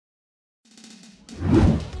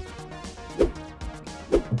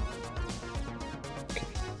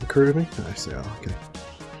recruited me? Oh, yes, they are. Okay.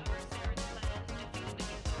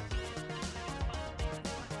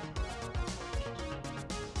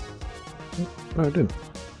 No, I didn't.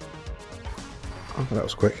 Oh, that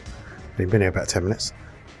was quick. We've been here about 10 minutes.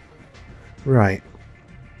 Right.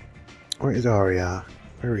 Where is Aria?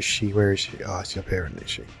 Where is she? Where is she? Oh, she's up here, isn't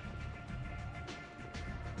she?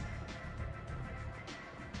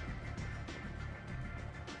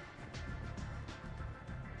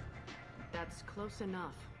 That's close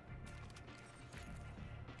enough.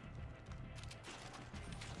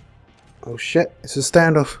 Oh shit, it's a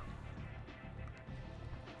standoff.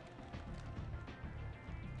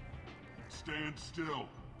 Stand still.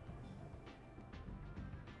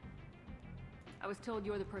 I was told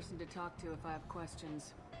you're the person to talk to if I have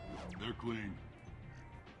questions. They're clean.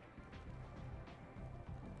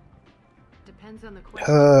 Depends on the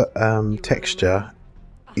question. Her texture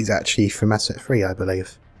is actually from Asset 3, I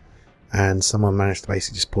believe. And someone managed to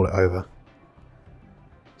basically just pull it over.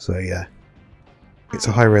 So yeah. It's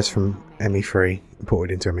a high res from ME3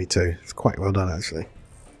 imported into ME2. It's quite well done actually.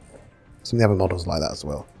 Some of the other models like that as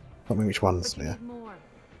well. I can't remember which ones, But you yeah. need more.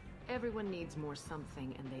 Everyone needs more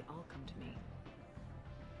something, and they all come to me.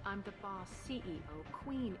 I'm the boss, CEO,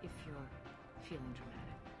 queen, if you're feeling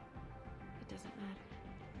dramatic. It doesn't matter.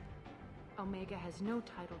 Omega has no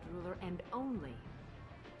titled ruler and only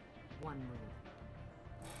one rule.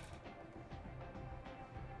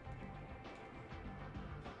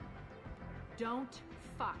 Don't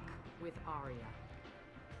fuck with Aria.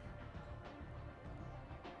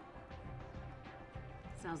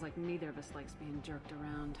 Sounds like neither of us likes being jerked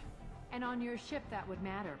around. And on your ship that would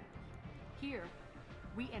matter. Here,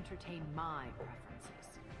 we entertain my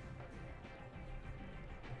preferences.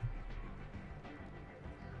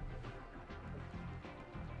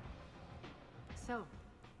 So,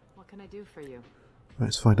 what can I do for you?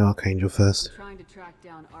 Let's find Archangel first. I'm trying to track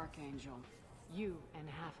down Archangel. You and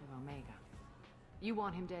half of Omega. You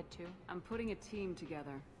want him dead too? I'm putting a team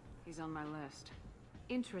together. He's on my list.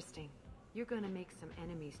 Interesting. You're gonna make some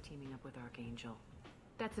enemies teaming up with Archangel.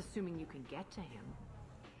 That's assuming you can get to him.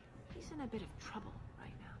 He's in a bit of trouble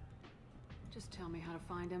right now. Just tell me how to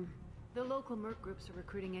find him. The local merc groups are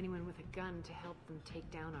recruiting anyone with a gun to help them take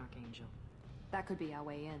down Archangel. That could be our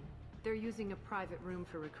way in. They're using a private room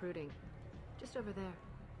for recruiting. Just over there.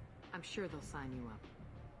 I'm sure they'll sign you up.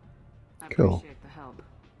 I Cool. appreciate the help.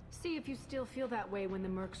 See if you still feel that way when the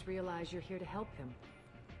mercs realize you're here to help him.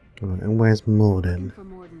 Right, and where's Morden? Looking for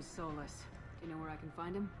Morden Solus. Do you know where I can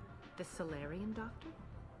find him? The Solarian doctor?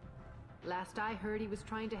 Last I heard, he was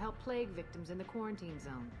trying to help plague victims in the quarantine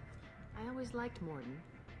zone. I always liked Morden.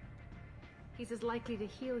 He's as likely to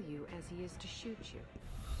heal you as he is to shoot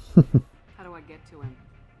you. How do I get to him?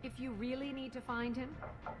 If you really need to find him,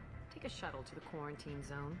 take a shuttle to the quarantine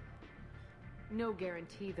zone. No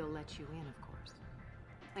guarantee they'll let you in, of course.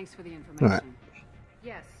 Thanks for the information. Right.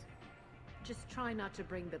 Yes. Just try not to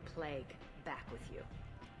bring the plague back with you.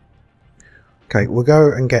 Okay, we'll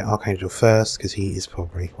go and get Archangel first, because he is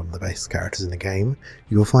probably one of the best characters in the game.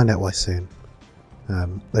 You will find out why soon.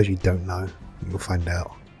 Those you don't know, you will find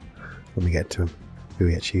out when we get to him, who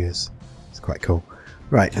he actually is. It's quite cool.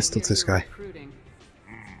 Right, let's talk to this guy.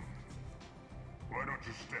 Why don't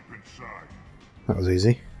you step inside? That was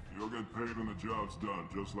easy. You'll get paid when the job's done,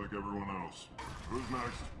 just like everyone else. Who's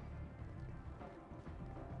next?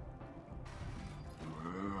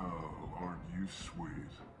 Well, aren't you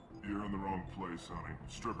sweet? You're in the wrong place, honey.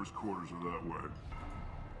 Strippers' quarters are that way.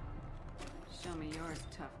 Show me yours,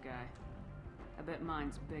 tough guy. I bet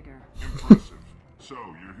mine's bigger. Impressive. So,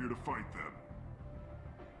 you're here to fight then?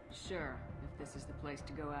 Sure, if this is the place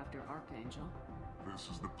to go after Archangel. This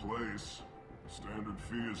is the place. Standard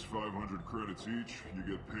fee is 500 credits each. You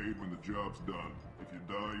get paid when the job's done. If you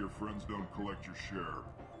die, your friends don't collect your share.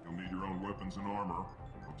 You'll need your own weapons and armor.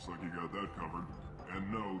 Looks like you got that covered. And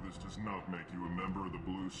no, this does not make you a member of the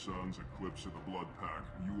Blue Suns Eclipse of the Blood Pack.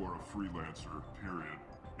 You are a freelancer, period.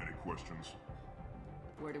 Any questions?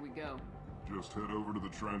 Where do we go? Just head over to the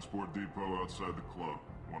transport depot outside the club.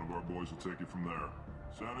 One of our boys will take you from there.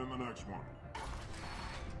 Send in the next one.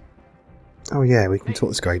 Oh yeah, we can talk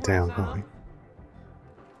this guy down, can't we?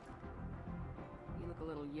 You look a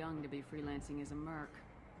little young to be freelancing as a merc.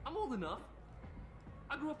 I'm old enough.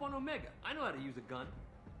 I grew up on Omega. I know how to use a gun.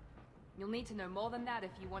 You'll need to know more than that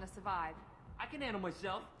if you want to survive. I can handle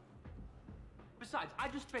myself. Besides, I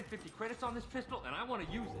just spent 50 credits on this pistol, and I want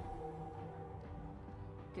to use it.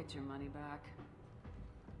 Get your money back.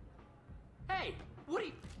 Hey, what are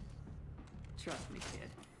you... Trust me, kid.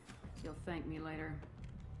 You'll thank me later.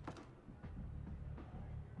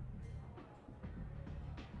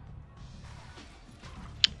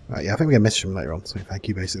 Yeah, I think we get a message from him later on, so thank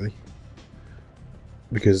you, basically.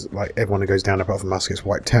 Because, like, everyone who goes down apart from us gets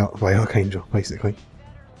wiped out by Archangel, basically.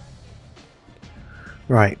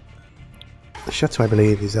 Right. The shuttle, I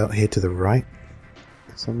believe, is out here to the right.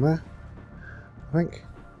 Somewhere. I think.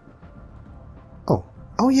 Oh.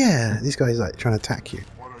 Oh, yeah! These guys, like, trying to attack you.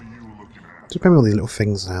 What are you looking at? Just remember all these little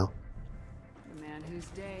things now. The man whose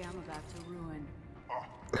day I'm about to ruin.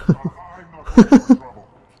 I'm not going to trouble.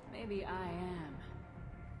 Maybe I am.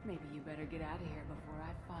 Maybe you better get out of here before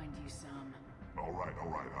I find you some. All right.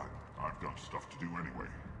 I've got stuff to do anyway.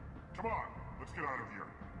 Come on, let's get out of here.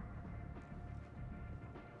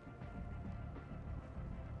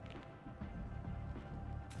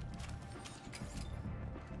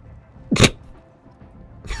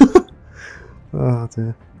 Oh,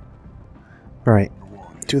 dear. Right.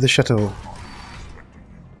 To the shuttle.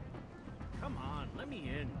 Come on, let me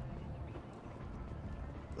in.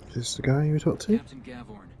 Is this the guy you talked to? Captain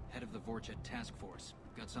Gavorn, head of the Vorchet task force.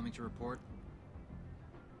 Got something to report?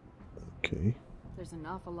 Okay. There's an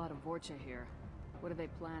awful lot of Vorcha here. What are they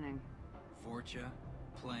planning? Vorcha?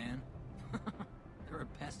 Plan? They're a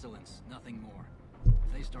pestilence, nothing more.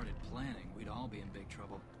 If they started planning, we'd all be in big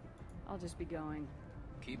trouble. I'll just be going.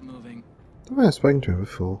 Keep moving. I think I've spoken to him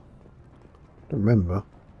before. Don't remember.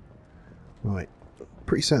 Right.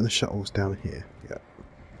 Pretty certain the shuttle's down here. Yeah.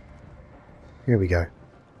 Here we go.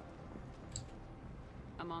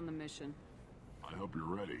 I'm on the mission. I hope you're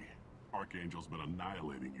ready. Archangel's been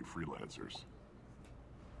annihilating you freelancers.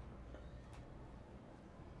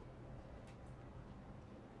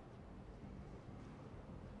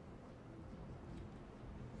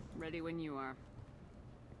 Ready when you are.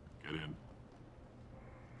 Get in.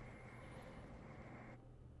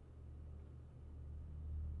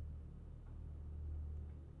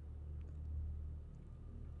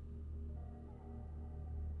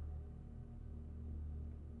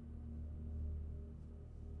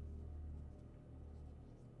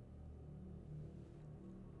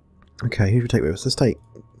 Okay, who should we take with us? Let's take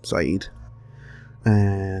Zaid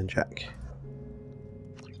and Jack.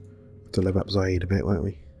 To level up Zaid a bit, won't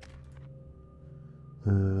we?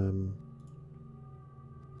 And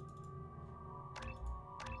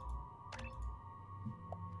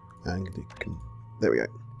there we go.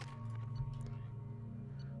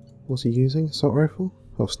 What's he using? Assault rifle?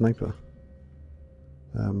 Oh, sniper.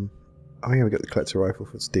 Oh yeah, we got the collector rifle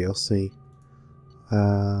for its DLC.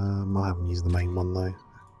 I haven't used the main one though.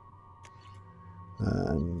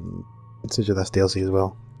 Consider that's DLC as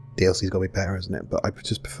well. DLC's got to be better, isn't it? But I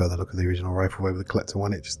just prefer the look of the original rifle over the collector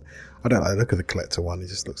one. I don't like the look of the collector one. It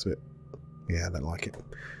just looks a bit. Yeah, I don't like it.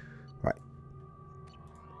 Right.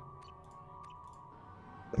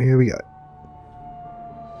 Here we go.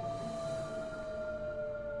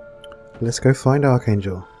 Let's go find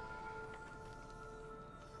Archangel.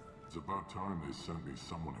 It's about time they sent me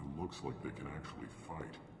someone who looks like they can actually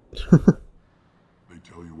fight. They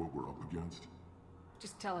tell you what we're up against?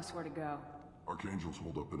 Just tell us where to go. Archangel's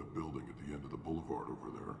holed up in a building at the end of the boulevard over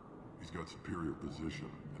there. He's got superior position,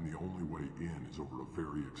 and the only way in is over a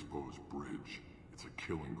very exposed bridge. It's a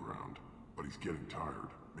killing ground, but he's getting tired,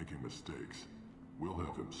 making mistakes. We'll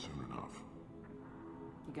have him soon enough.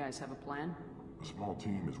 You guys have a plan? A small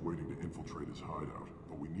team is waiting to infiltrate his hideout,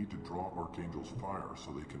 but we need to draw Archangel's fire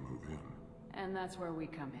so they can move in. And that's where we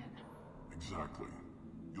come in. Exactly.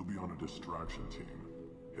 You'll be on a distraction team.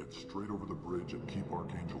 Head straight over the bridge and keep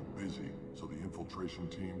Archangel busy so the infiltration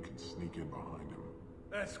team can sneak in behind him.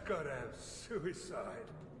 That's gotta have suicide.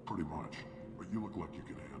 Pretty much, but you look like you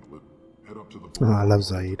can handle it. Head up to the Oh, I love boulevard,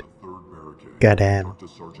 Zaid. to the third barricade. Goddamn. Talk to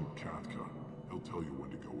Sergeant Kathka. He'll tell you when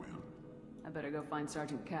to go in. I better go find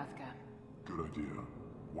Sergeant Kathka. Good idea.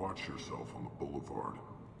 Watch yourself on the boulevard.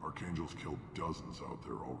 Archangel's killed dozens out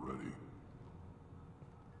there already.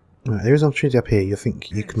 Right, there is an opportunity up here. You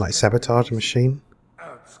think you can like sabotage a machine?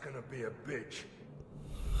 Out's gonna be a bitch.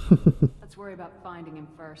 Let's worry about finding him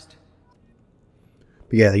first.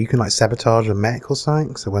 But yeah, you can like sabotage a mech or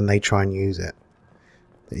something, so when they try and use it,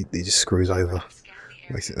 it just screws over,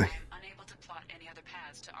 basically. Unable to plot any other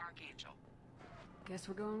paths to Archangel. Guess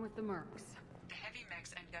we're going with the mercs. The heavy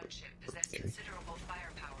mechs and gunship possess considerable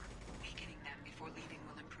firepower. Weakening them before leaving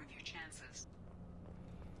will improve your chances.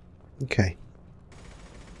 Okay.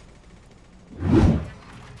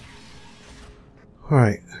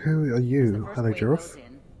 Alright, who are you? Hello, Giraffe.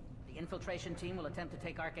 The infiltration team will attempt to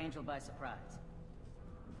take Archangel by surprise.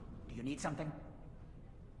 Do you need something?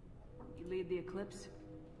 You lead the Eclipse?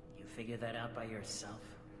 You figure that out by yourself?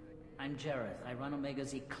 I'm Jareth. I run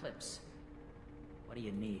Omega's Eclipse. What do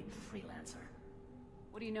you need, freelancer?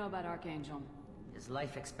 What do you know about Archangel? His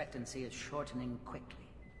life expectancy is shortening quickly.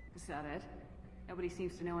 Is that it? Nobody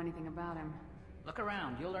seems to know anything about him. Look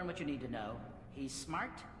around, you'll learn what you need to know. He's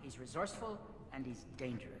smart, he's resourceful, and he's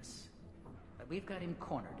dangerous. But we've got him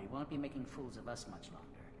cornered. He won't be making fools of us much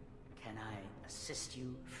longer. Can I assist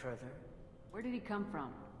you further? Where did he come from?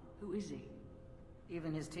 Who is he?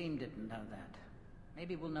 Even his team didn't know that.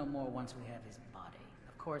 Maybe we'll know more once we have his body.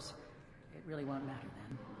 Of course, it really won't matter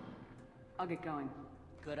then. I'll get going.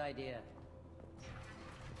 Good idea.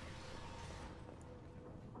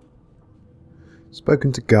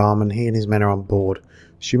 Spoken to Garm, and he and his men are on board.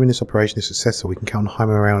 Assuming this operation is successful, we can count on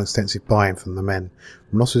Jaime around extensive buy-in from the men.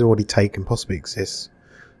 Losses already taken possibly exists.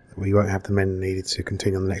 We won't have the men needed to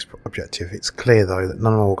continue on the next objective. It's clear, though, that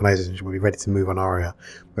none of our organisations will be ready to move on Aria.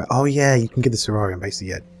 But, oh yeah, you can give this to Aria, and basically,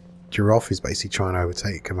 yeah, Giraffe is basically trying to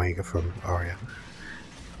overtake Omega from Aria.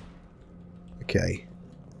 Okay,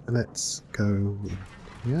 let's go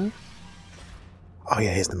here. Oh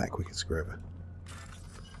yeah, here's the mech we can screw over.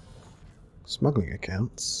 Smuggling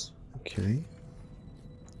accounts. Okay.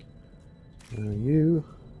 You.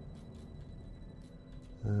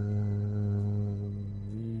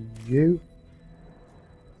 You.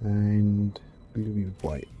 And blue,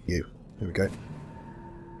 white. You. There we go.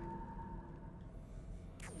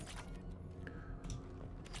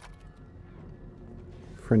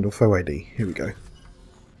 Friend or foe ID. Here we go.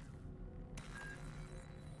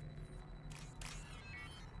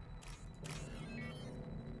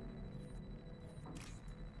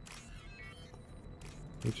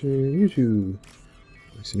 You two.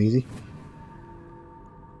 Nice and easy.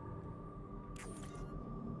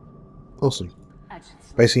 Awesome.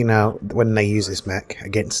 Basically now, when they use this mech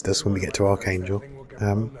against us when we get to Archangel,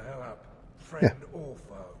 yeah,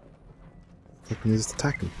 we can just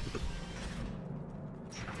attack them.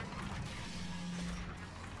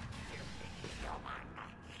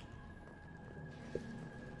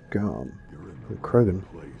 Garm. Krogan.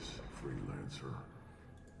 Freelancer.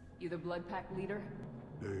 You the Blood Pack leader?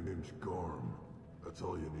 Name's Garm. That's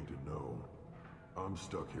all you need to know. I'm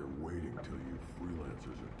stuck here waiting till you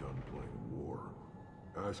freelancers are done playing war.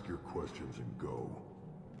 Ask your questions and go.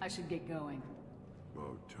 I should get going.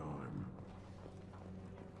 About time.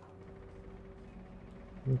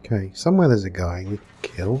 Okay, somewhere there's a guy we can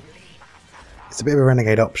kill. It's a bit of a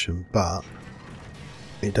renegade option, but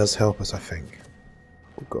it does help us, I think.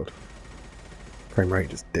 Oh god. Frame rate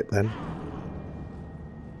just dipped then.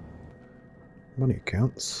 Money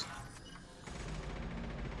accounts.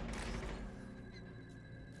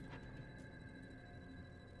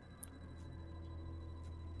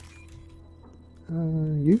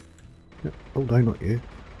 You? No, oh no, not you.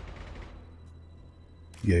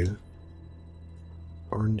 You.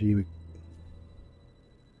 Orange you.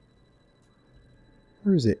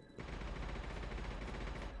 Where is it?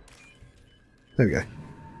 There we go.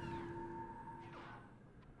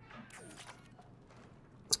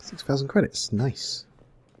 6,000 credits. Nice.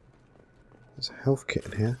 There's a health kit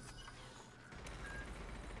in here.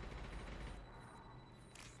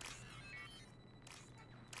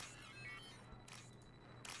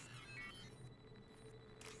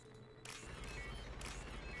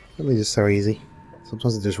 Some of these are so easy.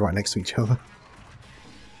 Sometimes they're just right next to each other.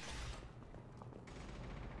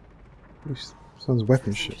 Sounds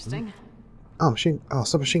weapon shit. Oh, machine. Oh,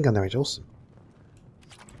 submachine gun damage. Awesome.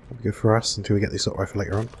 That'll be good for us until we get the assault rifle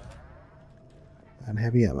later on. And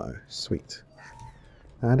heavy ammo. Sweet.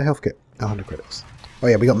 And a health kit. 100 credits. Oh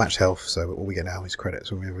yeah, we got matched health, so all we get now is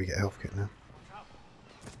credits whenever we get a health kit now.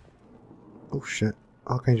 Oh shit.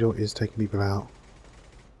 Archangel is taking people out.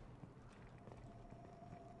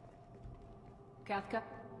 Kafka?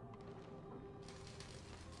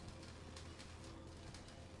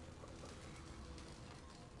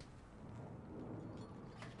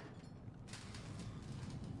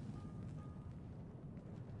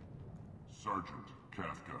 Sergeant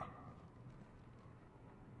Kafka.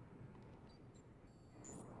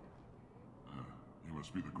 You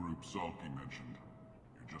must be the group Salky mentioned.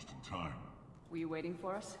 You're just in time. Were you waiting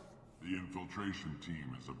for us? The infiltration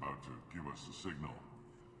team is about to give us a signal.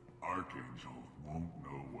 Archangel won't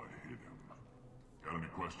know what hit him. Got any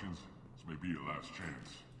questions? This may be your last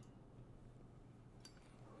chance.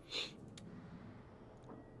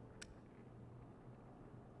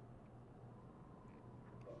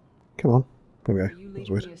 Come on. There we Are go. you That was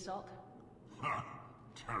leading weird. the assault? Ha!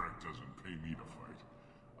 Tarek doesn't pay me to fight.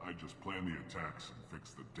 I just plan the attacks and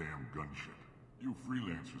fix the damn gunship. You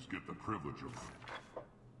freelancers get the privilege of...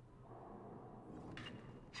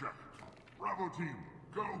 Check. Bravo team,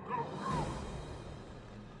 go, go, go!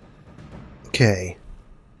 Okay.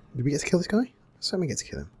 Did we get to kill this guy? I certainly get to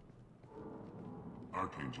kill him.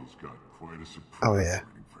 Archangel's got quite a surprise Oh, yeah.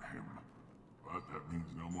 waiting for him. But that means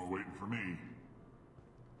no more waiting for me.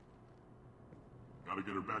 Gotta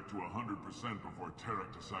get her back to 100% before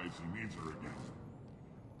Tarek decides he needs her again.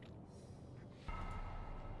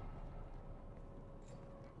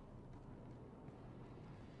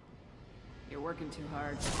 You're working too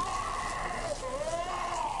hard.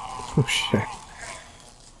 Oh shit.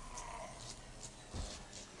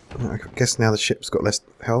 I guess now the ship's got less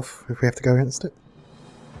health if we have to go against it.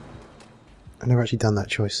 I've never actually done that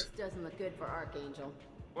choice. Doesn't look good for Archangel.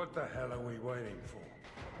 What the hell are we waiting for?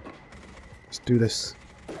 Let's do this.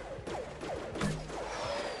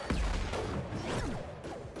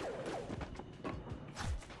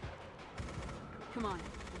 Come on,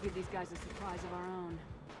 we'll give these guys a surprise of our own.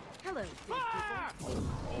 Hello,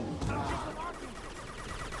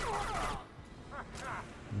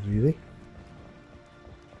 Really?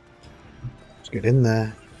 Let's get in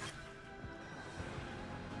there.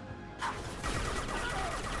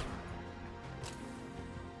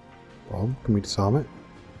 Bomb, can we disarm it?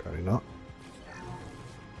 Probably not.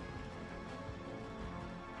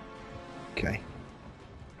 Okay.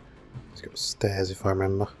 It's got stairs if I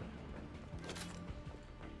remember.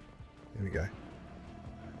 There we go.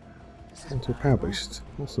 Into a power boost.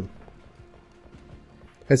 Awesome.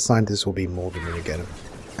 Head scientists will be more than going to get him.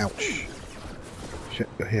 Ouch. Shit,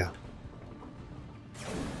 you're here.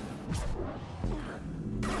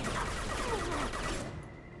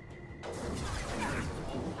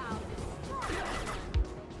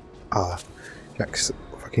 Ah, Jack's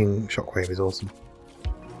fucking shockwave is awesome.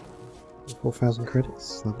 4,000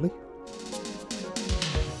 credits, lovely.